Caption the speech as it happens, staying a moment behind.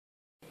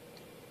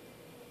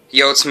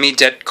Yo, it's me,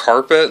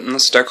 Deadcarpet, and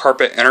this is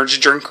Deadcarpet energy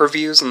drink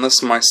reviews, and this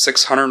is my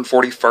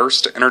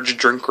 641st energy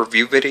drink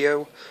review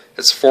video.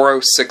 It's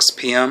 4:06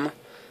 p.m.,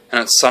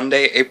 and it's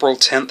Sunday, April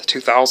 10th,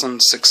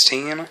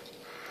 2016.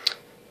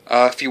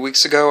 A few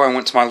weeks ago, I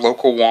went to my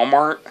local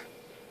Walmart.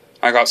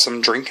 I got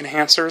some drink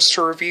enhancers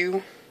to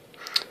review.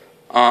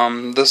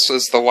 This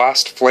is the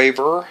last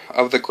flavor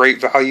of the great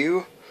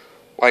value,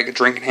 like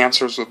drink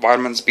enhancers with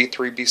vitamins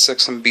B3,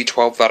 B6, and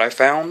B12 that I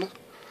found.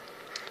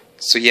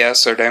 So yeah,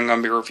 today I'm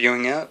going to be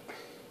reviewing it.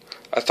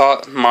 I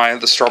thought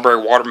the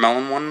strawberry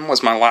watermelon one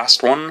was my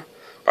last one,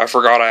 but I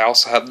forgot I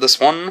also had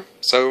this one,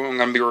 so I'm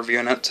going to be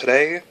reviewing it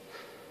today.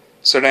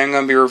 So today I'm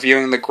going to be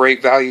reviewing the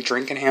Great Value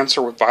Drink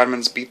Enhancer with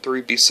vitamins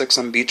B3, B6,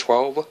 and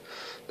B12.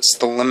 It's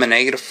the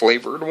lemonade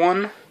flavored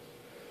one.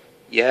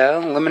 Yeah,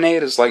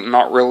 lemonade is like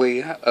not really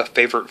a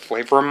favorite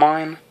flavor of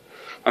mine.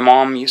 My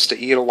mom used to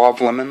eat a lot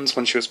of lemons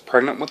when she was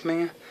pregnant with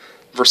me.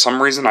 For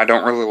some reason I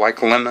don't really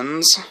like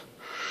lemons.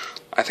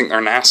 I think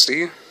they're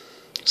nasty,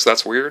 so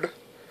that's weird.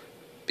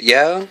 But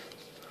yeah, it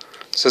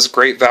says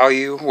great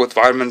value with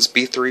vitamins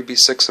B3,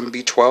 B6, and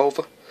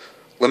B12.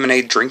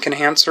 Lemonade drink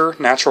enhancer,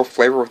 natural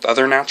flavor with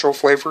other natural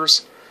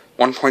flavors.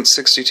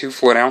 1.62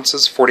 fluid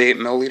ounces, 48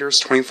 milliliters,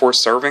 24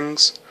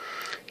 servings.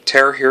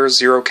 Tear here,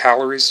 0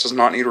 calories, does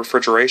not need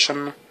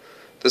refrigeration.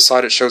 This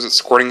side it shows it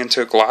squirting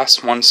into a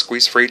glass, 1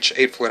 squeeze for each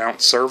 8 fluid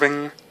ounce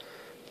serving.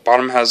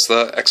 Bottom has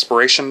the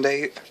expiration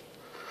date.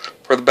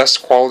 For the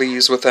best quality,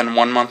 use within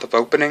 1 month of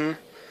opening.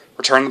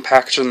 Return the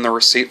package and the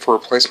receipt for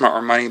replacement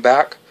or money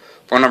back.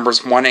 Phone number is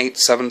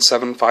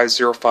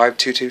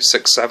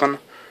 1-877-505-2267,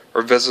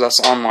 or visit us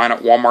online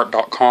at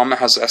walmart.com. It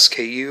has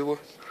SKU.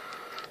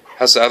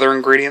 Has the other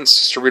ingredients,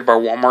 distributed by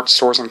Walmart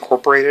Stores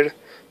Incorporated,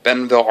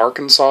 Bentonville,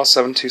 Arkansas,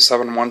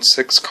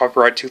 72716,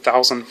 copyright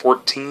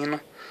 2014.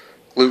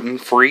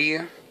 Gluten-free.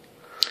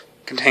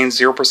 Contains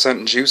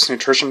 0% juice,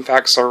 nutrition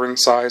fact, serving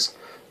size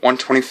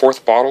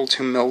 1/24th bottle,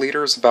 2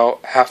 milliliters,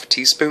 about half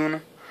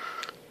teaspoon.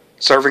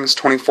 Servings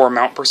 24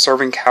 amount per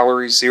serving,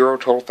 calories 0,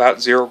 total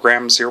fat 0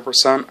 grams,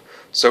 0%,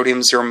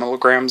 sodium 0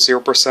 milligrams,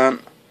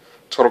 0%,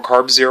 total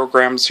carbs 0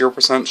 grams,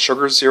 0%,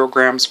 sugar 0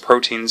 grams,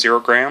 protein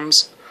 0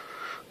 grams,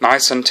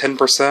 niacin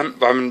 10%,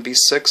 vitamin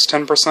B6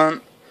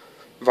 10%,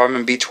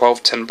 vitamin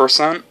B12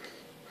 10%.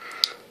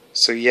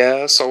 So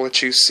yeah, so I'll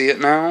let you see it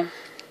now.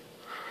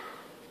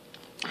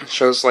 It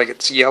shows like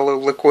it's yellow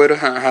liquid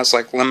and it has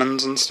like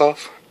lemons and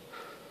stuff.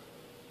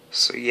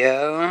 So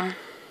yeah,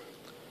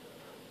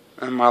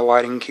 and my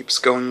lighting keeps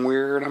going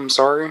weird, I'm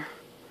sorry.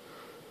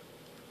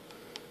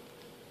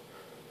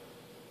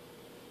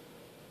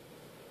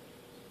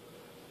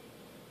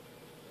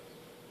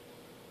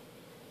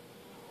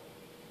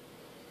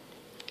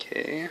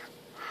 Okay,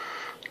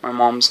 my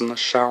mom's in the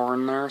shower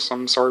in there, so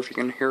I'm sorry if you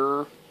can hear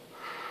her.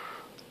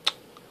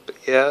 But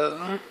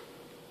yeah,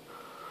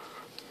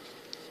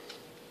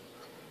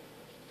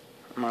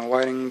 my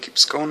lighting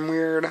keeps going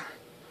weird.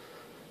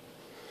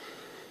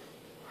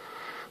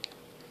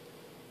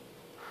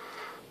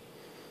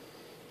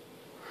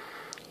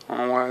 I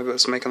don't know why, but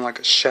it's making like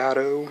a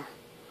shadow.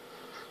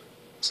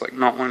 It's like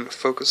not wanting to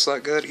focus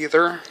that good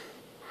either.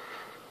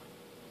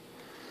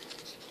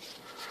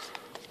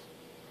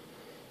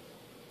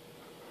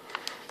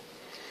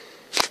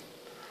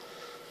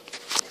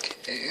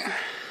 Okay.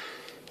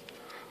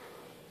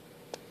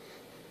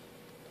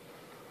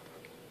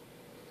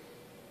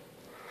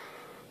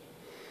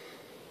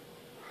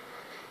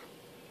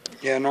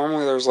 Yeah,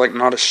 normally there's like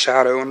not a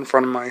shadow in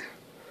front of my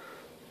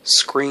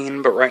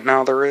screen, but right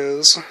now there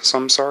is, so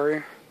I'm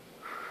sorry.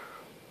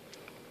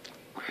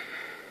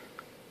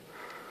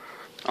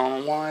 I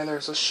don't know why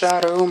there's a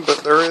shadow,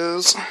 but there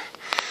is.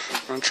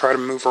 I'm going to try to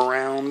move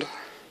around.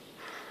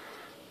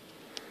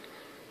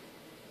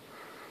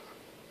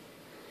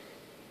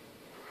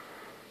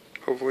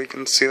 Hopefully you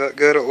can see that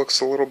good. It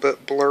looks a little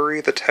bit blurry,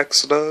 the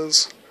text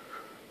does.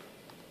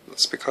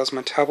 That's because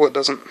my tablet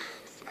doesn't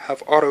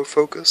have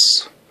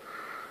autofocus.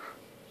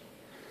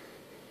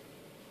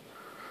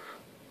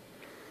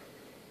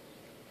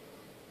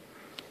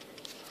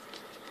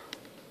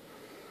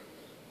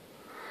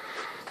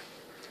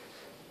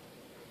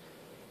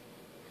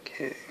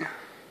 Okay.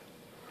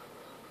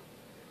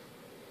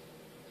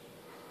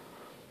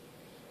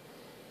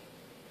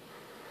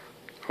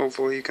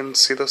 Hopefully you can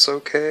see this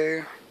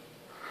okay.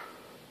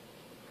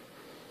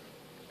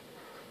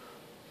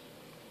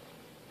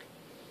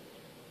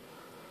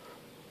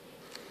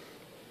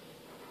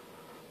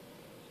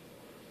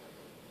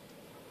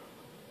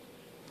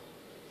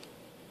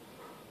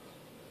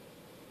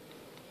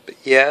 But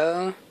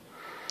yeah.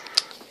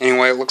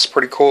 Anyway, it looks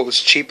pretty cool. It was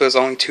cheap. It was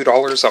only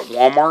 $2 at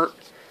Walmart.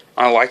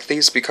 I like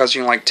these because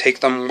you can like take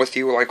them with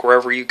you like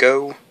wherever you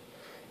go.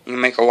 You can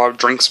make a lot of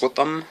drinks with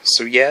them,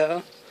 so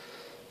yeah.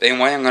 But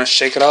anyway, I'm going to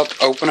shake it up,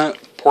 open it,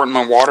 pour it in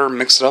my water,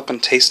 mix it up,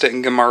 and taste it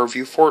and give my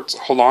review for it. So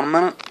hold on a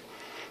minute.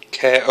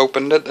 Okay, I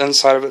opened it, the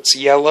inside of it's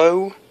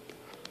yellow.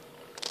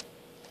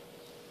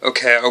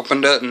 Okay, I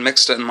opened it and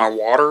mixed it in my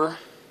water.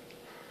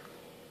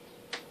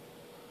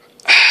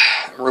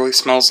 It really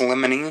smells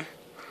lemony.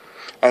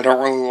 I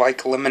don't really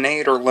like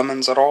lemonade or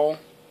lemons at all.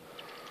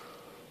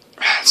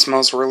 It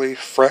smells really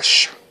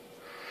fresh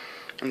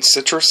and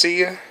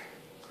citrusy,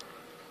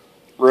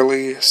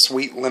 really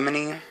sweet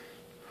lemony.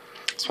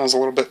 It smells a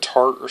little bit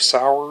tart or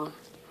sour.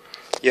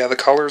 Yeah, the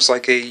color's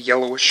like a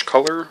yellowish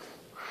color.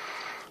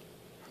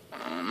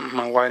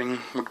 My lighting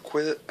would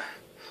quit,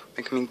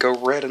 making me go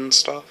red and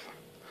stuff.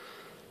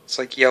 It's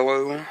like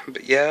yellow,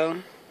 but yeah.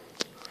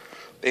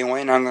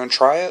 Anyway, now I'm going to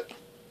try it.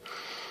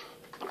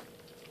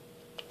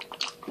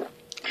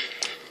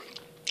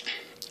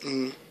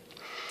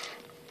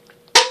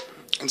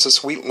 It's a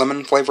sweet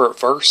lemon flavor at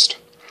first,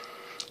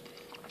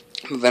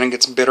 but then it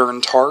gets bitter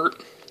and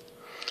tart.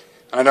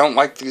 And I don't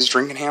like these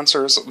drink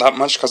enhancers that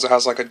much because it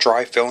has like a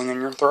dry filling in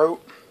your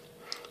throat.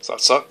 So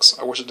that sucks.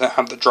 I wish it didn't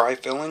have the dry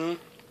filling.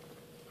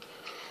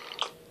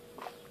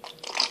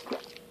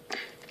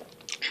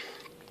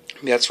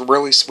 Yeah, it's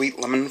really sweet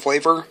lemon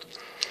flavor.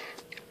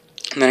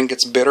 And then it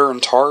gets bitter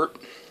and tart.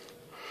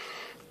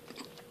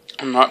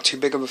 I'm not too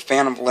big of a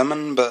fan of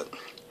lemon, but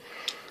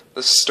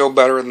this is still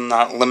better than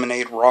that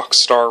Lemonade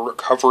Rockstar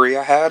Recovery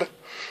I had.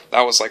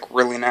 That was like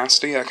really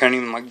nasty. I couldn't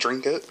even like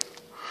drink it.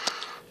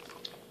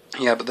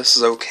 Yeah, but this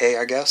is okay,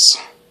 I guess.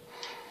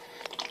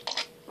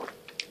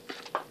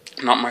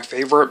 Not my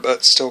favorite,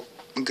 but still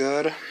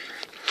good.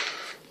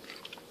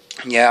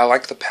 Yeah, I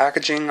like the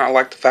packaging. I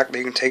like the fact that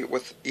you can take it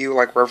with you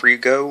like wherever you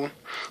go.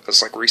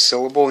 It's like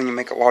resealable and you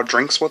make a lot of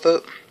drinks with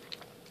it.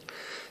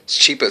 It's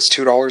cheap as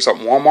 $2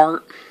 at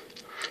Walmart.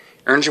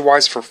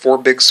 Energy-wise, for 4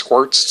 big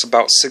squirts, it's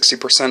about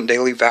 60%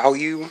 daily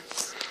value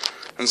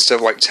instead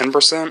of like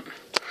 10%.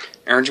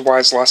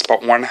 Energy-wise, lasts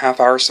about 1.5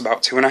 hours to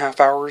about 2.5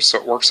 hours, so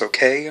it works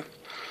okay.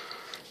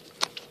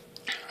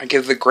 I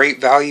give the Great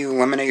Value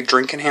Lemonade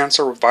Drink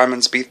Enhancer with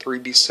vitamins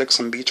B3, B6,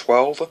 and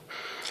B12.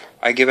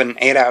 I give it an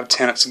 8 out of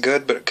 10. It's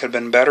good, but it could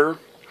have been better.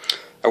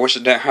 I wish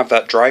it didn't have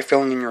that dry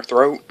feeling in your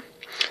throat.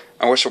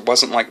 I wish it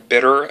wasn't like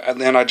bitter, and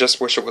then I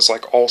just wish it was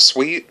like all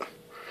sweet.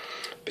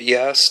 But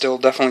yeah, still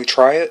definitely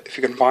try it if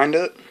you can find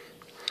it.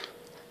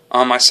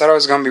 I said I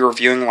was going to be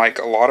reviewing like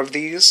a lot of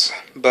these,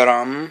 but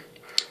I'm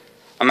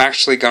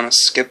actually going to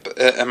skip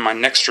it in my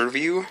next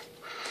review.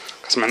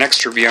 Because my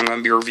next review I'm going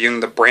to be reviewing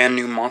the brand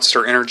new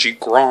Monster Energy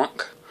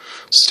Gronk.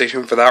 Stay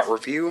tuned for that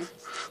review.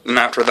 Then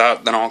after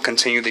that, then I'll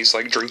continue these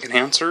like drink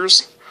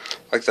enhancers.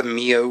 Like the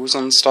Mios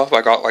and stuff.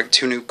 I got like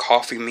 2 new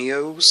coffee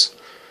Mios.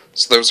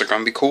 So those are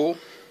going to be cool.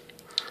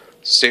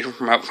 Stay tuned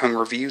for my upcoming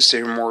reviews. Stay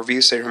tuned for more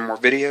reviews. Stay tuned for more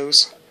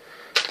videos.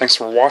 Thanks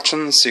for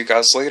watching. See you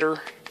guys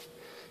later.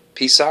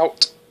 Peace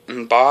out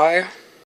and bye.